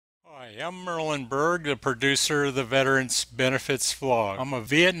Hi, I'm Merlin Berg, the producer of the Veterans Benefits Vlog. I'm a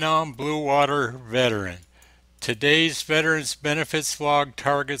Vietnam Blue Water veteran. Today's Veterans Benefits Vlog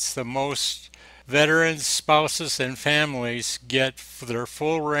targets the most veterans, spouses, and families get for their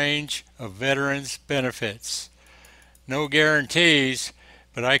full range of veterans benefits. No guarantees,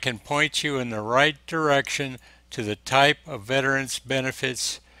 but I can point you in the right direction to the type of veterans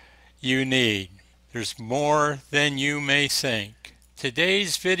benefits you need. There's more than you may think.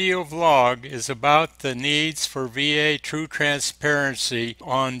 Today's video vlog is about the needs for VA True Transparency.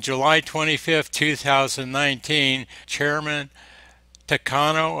 On July 25, 2019, Chairman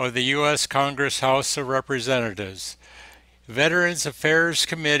Takano of the U.S. Congress House of Representatives, Veterans Affairs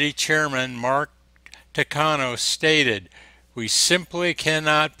Committee Chairman Mark Takano stated, "We simply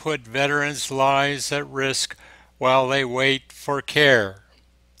cannot put veterans' lives at risk while they wait for care."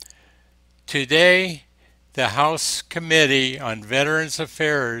 Today, the House Committee on Veterans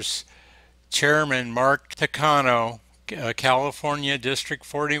Affairs Chairman Mark Takano, California District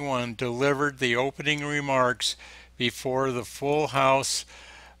 41, delivered the opening remarks before the full House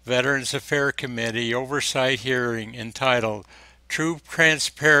Veterans Affairs Committee oversight hearing entitled True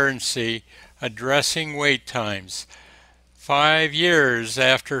Transparency Addressing Wait Times. 5 years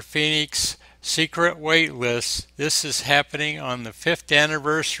after Phoenix secret wait lists, this is happening on the 5th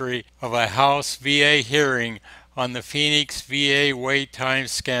anniversary of a House VA hearing on the Phoenix VA wait time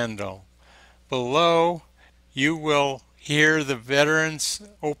scandal. Below, you will hear the veteran's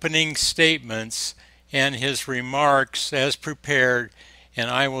opening statements and his remarks as prepared,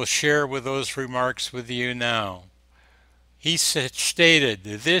 and I will share with those remarks with you now. He stated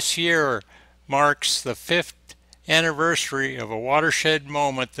that this year marks the 5th anniversary of a watershed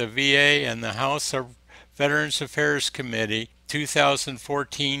moment. The VA and the House of Veterans Affairs Committee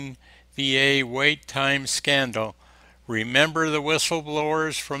 2014 VA wait time scandal. Remember the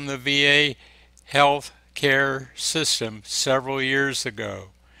whistleblowers from the VA health care system several years ago.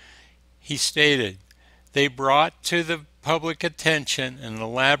 He stated, they brought to the public attention an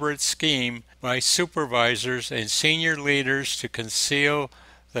elaborate scheme by supervisors and senior leaders to conceal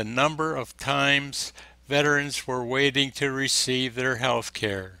the number of times veterans were waiting to receive their health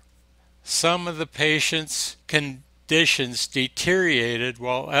care. Some of the patients' conditions deteriorated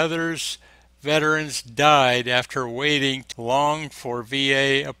while veterans died after waiting long for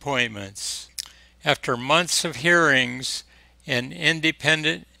VA appointments. After months of hearings and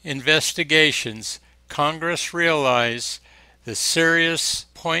independent investigations, Congress realized the serious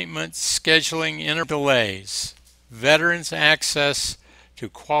appointment scheduling delays. Veterans' access to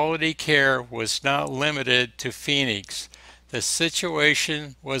quality care was not limited to Phoenix. The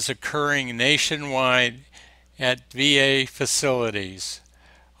situation was occurring nationwide at VA facilities.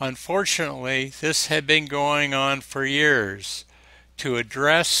 Unfortunately, this had been going on for years. To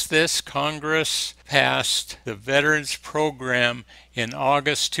address this, Congress passed the Veterans Program in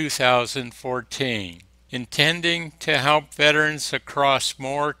August 2014. Intending to help veterans across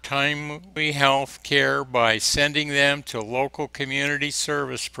more timely health care by sending them to local community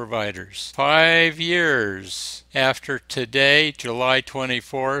service providers. 5 years after today, July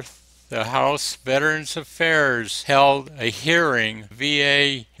 24th, the House Veterans Affairs held a hearing.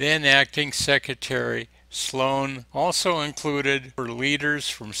 VA then Acting Secretary Sloan also included leaders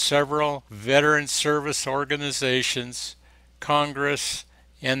from several veteran service organizations, Congress,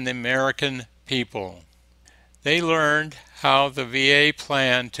 and the American people. They learned how the VA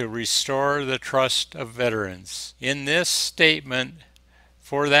planned to restore the trust of veterans. In this statement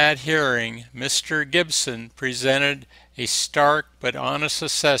for that hearing, Mr. Gibson presented a stark but honest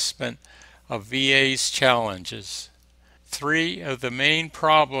assessment of VA's challenges. 3 of the main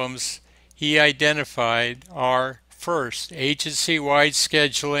problems he identified are: first, agency-wide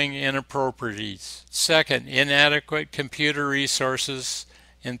scheduling improprieties; second, inadequate computer resources;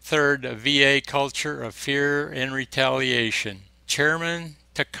 and third, a VA culture of fear and retaliation. Chairman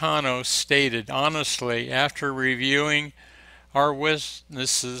Takano stated honestly, after reviewing our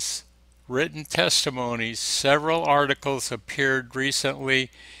witnesses' written testimonies, several articles appeared recently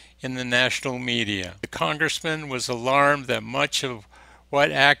in the national media. The congressman was alarmed that much of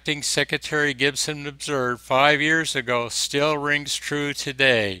what Acting Secretary Gibson observed 5 years ago still rings true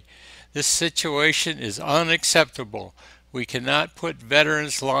today. This situation is unacceptable. We cannot put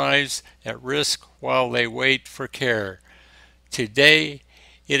veterans' lives at risk while they wait for care. Today,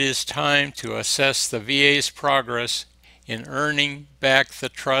 it is time to assess the VA's progress in earning back the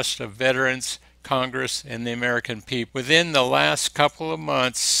trust of veterans, Congress, and the American people. Within the last couple of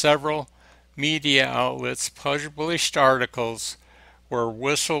months, several media outlets published articles where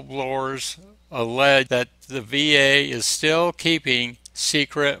whistleblowers allege that the VA is still keeping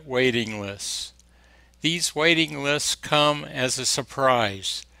secret waiting lists. These waiting lists come as a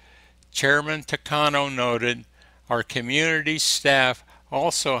surprise. Chairman Takano noted, our community staff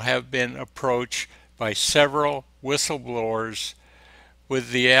also have been approached by several whistleblowers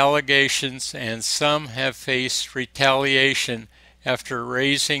with the allegations, and some have faced retaliation after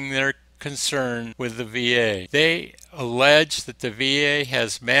raising their concern with the VA. They allege that the VA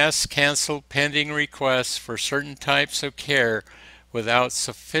has mass canceled pending requests for certain types of care without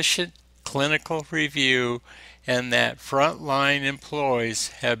sufficient clinical review, and that frontline employees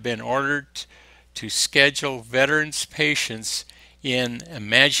have been ordered to schedule veterans patients in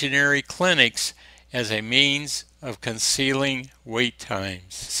imaginary clinics as a means of concealing wait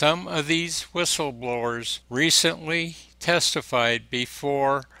times. Some of these whistleblowers recently testified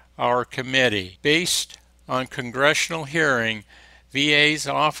before our committee. Based on congressional hearing, VA's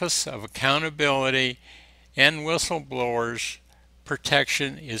Office of Accountability and Whistleblowers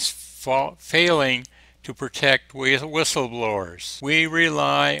Protection is failing to protect whistleblowers. We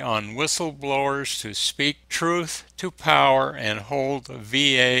rely on whistleblowers to speak truth to power and hold the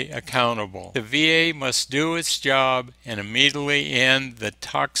VA accountable. The VA must do its job and immediately end the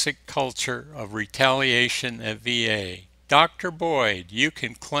toxic culture of retaliation at VA. Dr. Boyd, you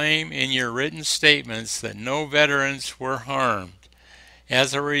can claim in your written statements that no veterans were harmed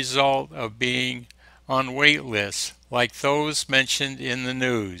as a result of being on wait lists like those mentioned in the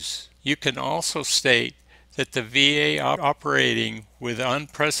news. You can also state that the VA operating with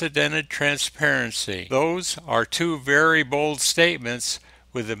unprecedented transparency. Those are two very bold statements.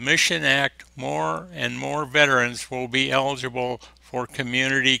 With the Mission Act, more and more veterans will be eligible for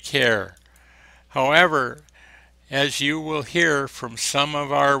community care. However, as you will hear from some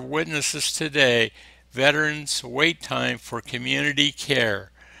of our witnesses today, veterans' wait time for community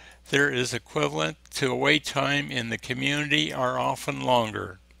care, there is equivalent to a wait time in the community, are often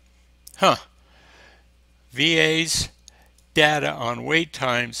longer. VA's data on wait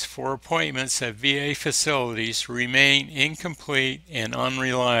times for appointments at VA facilities remain incomplete and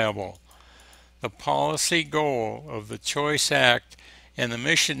unreliable. The policy goal of the Choice Act and the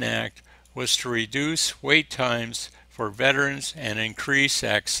Mission Act was to reduce wait times for veterans and increase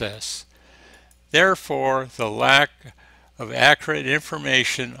access. Therefore, the lack of accurate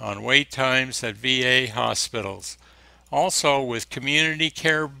information on wait times at VA hospitals, also with community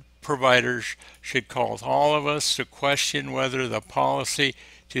care providers, should cause all of us to question whether the policy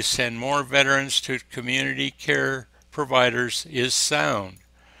to send more veterans to community care providers is sound,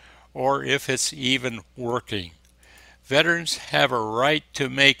 or if it's even working. Veterans have a right to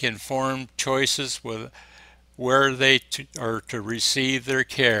make informed choices with where they are to receive their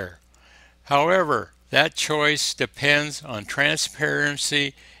care. However, that choice depends on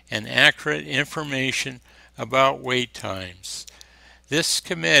transparency and accurate information about wait times. This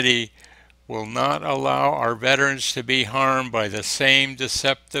committee will not allow our veterans to be harmed by the same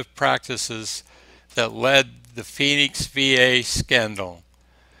deceptive practices that led the Phoenix VA scandal.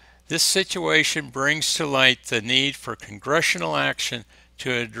 This situation brings to light the need for congressional action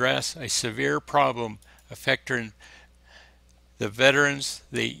to address a severe problem affecting the veterans,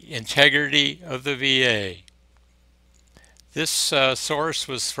 the integrity of the VA. This source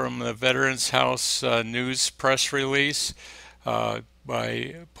was from the Veterans House news press release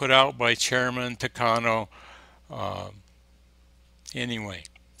put out by Chairman Takano. Anyway,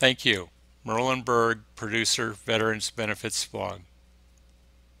 thank you. Merlin Berg, producer, Veterans Benefits Blog.